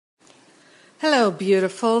Hello,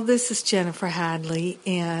 beautiful. This is Jennifer Hadley,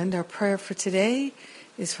 and our prayer for today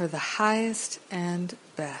is for the highest and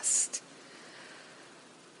best.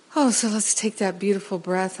 So let's take that beautiful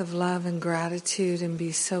breath of love and gratitude and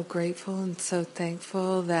be so grateful and so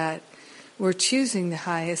thankful that we're choosing the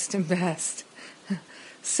highest and best.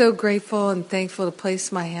 So grateful and thankful to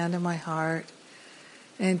place my hand on my heart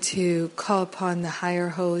and to call upon the higher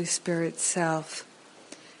Holy Spirit self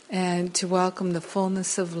and to welcome the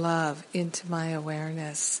fullness of love into my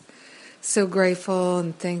awareness. So grateful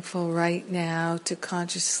and thankful right now to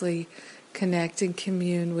consciously connect and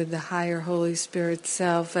commune with the higher Holy Spirit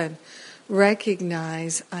self and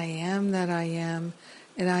recognize I am that I am,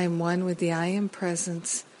 and I am one with the I am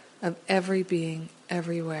presence of every being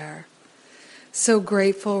everywhere. So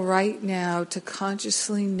grateful right now to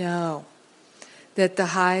consciously know that the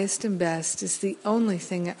highest and best is the only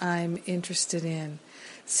thing I'm interested in.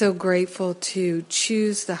 So grateful to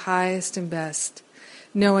choose the highest and best,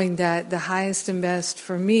 knowing that the highest and best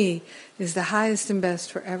for me is the highest and best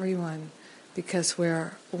for everyone because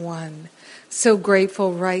we're one. So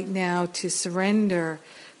grateful right now to surrender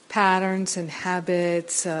patterns and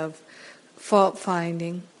habits of fault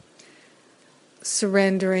finding,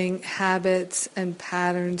 surrendering habits and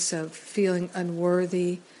patterns of feeling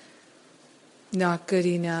unworthy, not good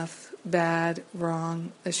enough, bad,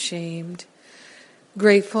 wrong, ashamed.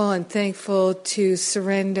 Grateful and thankful to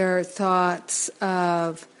surrender thoughts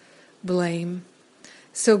of blame.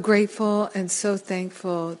 So grateful and so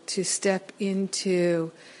thankful to step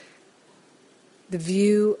into the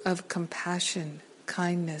view of compassion,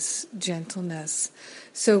 kindness, gentleness.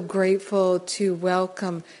 So grateful to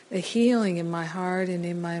welcome the healing in my heart and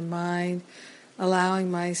in my mind, allowing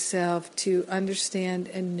myself to understand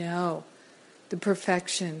and know the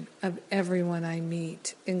perfection of everyone I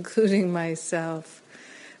meet, including myself.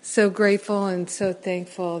 So grateful and so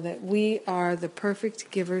thankful that we are the perfect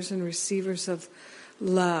givers and receivers of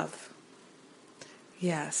love.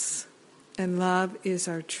 Yes. And love is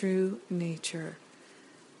our true nature.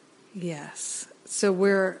 Yes. So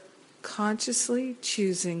we're consciously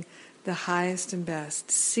choosing the highest and best.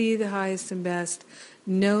 See the highest and best.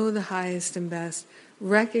 Know the highest and best.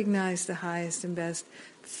 Recognize the highest and best.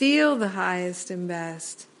 Feel the highest and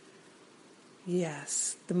best.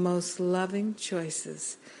 Yes, the most loving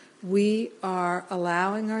choices. We are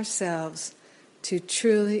allowing ourselves to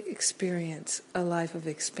truly experience a life of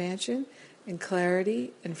expansion and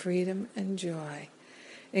clarity and freedom and joy.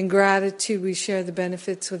 In gratitude, we share the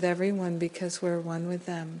benefits with everyone because we're one with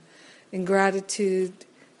them. In gratitude,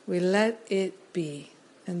 we let it be,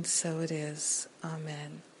 and so it is.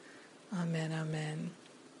 Amen. Amen, amen.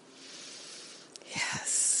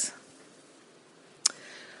 Yes.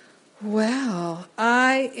 Well,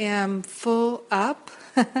 I am full up.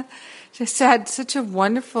 Just had such a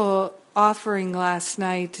wonderful offering last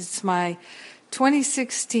night. It's my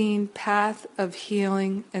 2016 Path of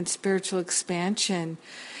Healing and Spiritual Expansion.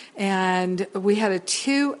 And we had a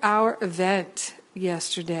 2-hour event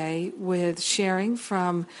yesterday with sharing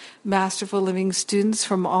from Masterful Living students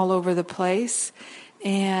from all over the place.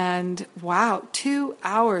 And wow, 2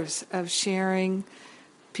 hours of sharing,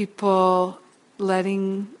 people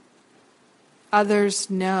letting others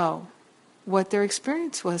know what their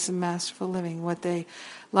experience was in Masterful Living, what they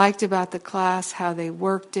liked about the class, how they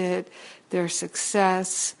worked it, their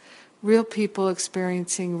success, real people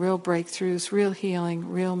experiencing real breakthroughs, real healing,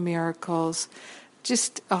 real miracles,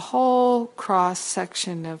 just a whole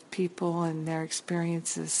cross-section of people and their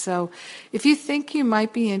experiences. So if you think you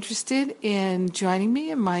might be interested in joining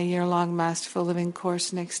me in my year-long Masterful Living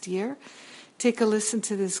course next year, take a listen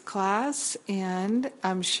to this class, and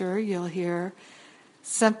I'm sure you'll hear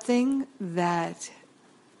something that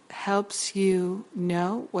helps you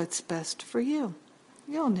know what's best for you.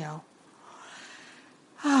 You'll know.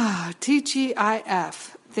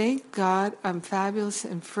 TGIF. Thank God I'm fabulous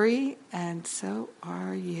and free, and so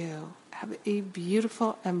are you. Have a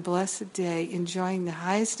beautiful and blessed day, enjoying the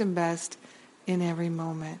highest and best in every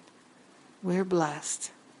moment. We're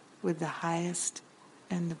blessed with the highest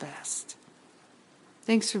and the best.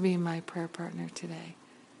 Thanks for being my prayer partner today.